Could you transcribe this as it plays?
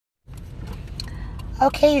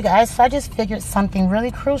Okay, you guys, so I just figured something really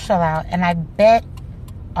crucial out, and I bet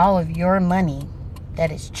all of your money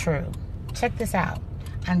that it's true. Check this out.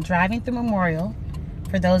 I'm driving through Memorial.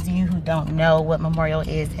 For those of you who don't know what Memorial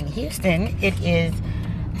is in Houston, it is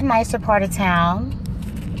a nicer part of town.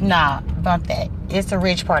 Nah, bump that. It's a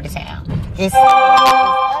rich part of town. It's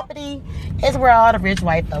uppity. It's where all the rich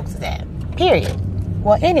white folks is at. Period.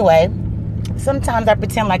 Well, anyway, sometimes I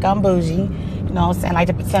pretend like I'm bougie. You know what I'm saying? I like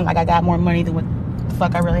to pretend like I got more money than what the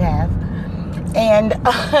fuck I really have. And,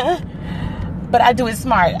 but I do it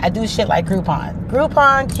smart. I do shit like Groupon.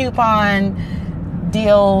 Groupon, coupon,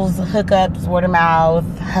 deals, hookups, word of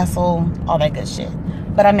mouth, hustle, all that good shit.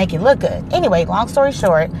 But I make it look good. Anyway, long story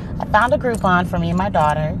short, I found a Groupon for me and my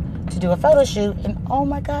daughter to do a photo shoot. And oh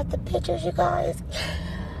my God, the pictures, you guys.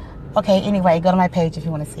 Okay, anyway, go to my page if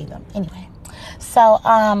you want to see them. Anyway, so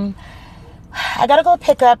I got to go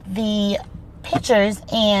pick up the pictures,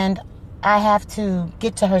 and I have to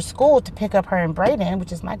get to her school to pick up her and Brayden,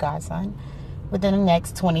 which is my godson, within the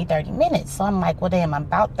next 20, 30 minutes. So I'm like, well, damn, I'm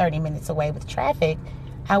about 30 minutes away with traffic.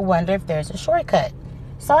 I wonder if there's a shortcut.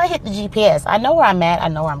 So I hit the GPS. I know where I'm at. I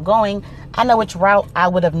know where I'm going. I know which route I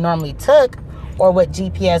would have normally took, or what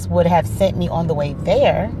GPS would have sent me on the way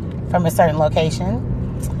there from a certain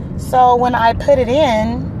location. So when I put it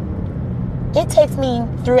in, it takes me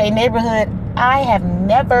through a neighborhood I have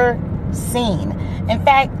never seen. In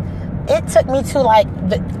fact, it took me to like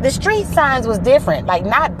the street signs was different, like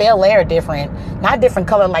not Bel Air different, not different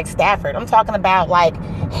color like Stafford. I'm talking about like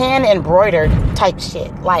hand embroidered type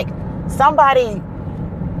shit. Like somebody,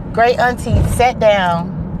 great auntie, sat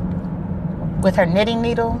down with her knitting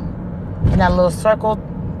needle and that little circle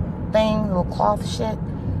thing, little cloth shit,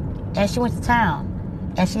 and she went to town.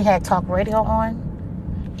 And she had talk radio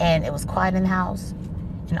on, and it was quiet in the house,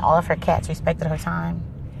 and all of her cats respected her time,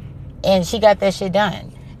 and she got that shit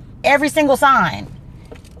done. Every single sign.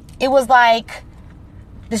 It was like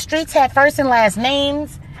the streets had first and last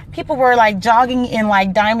names. People were like jogging in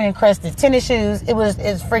like diamond encrusted tennis shoes.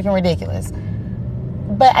 It's freaking ridiculous.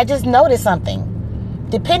 But I just noticed something.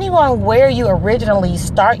 Depending on where you originally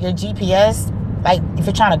start your GPS, like if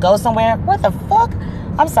you're trying to go somewhere, what the fuck?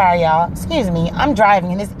 I'm sorry, y'all. Excuse me. I'm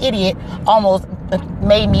driving, and this idiot almost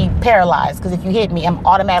made me paralyzed. Because if you hit me, I'm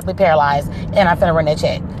automatically paralyzed, and I'm finna run that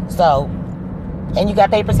check. So, and you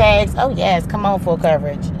got paper tags? Oh, yes. Come on, full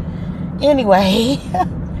coverage. Anyway,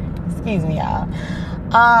 excuse me, y'all.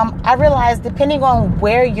 I realized depending on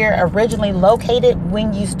where you're originally located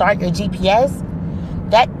when you start your GPS,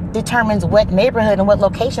 that determines what neighborhood and what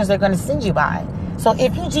locations they're going to send you by. So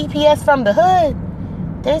if you GPS from the hood,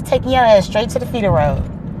 they're taking your ass straight to the feeder road.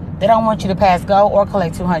 They don't want you to pass go or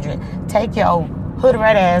collect 200. Take your hood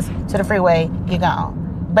rat ass to the freeway, you're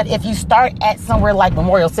gone. But if you start at somewhere like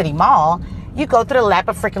Memorial City Mall, you go through the lap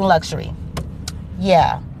of freaking luxury.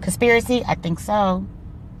 Yeah. Conspiracy? I think so.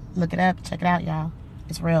 Look it up. Check it out, y'all.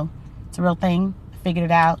 It's real. It's a real thing. I figured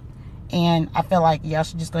it out. And I feel like y'all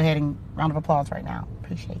should just go ahead and round of applause right now.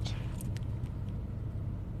 Appreciate you.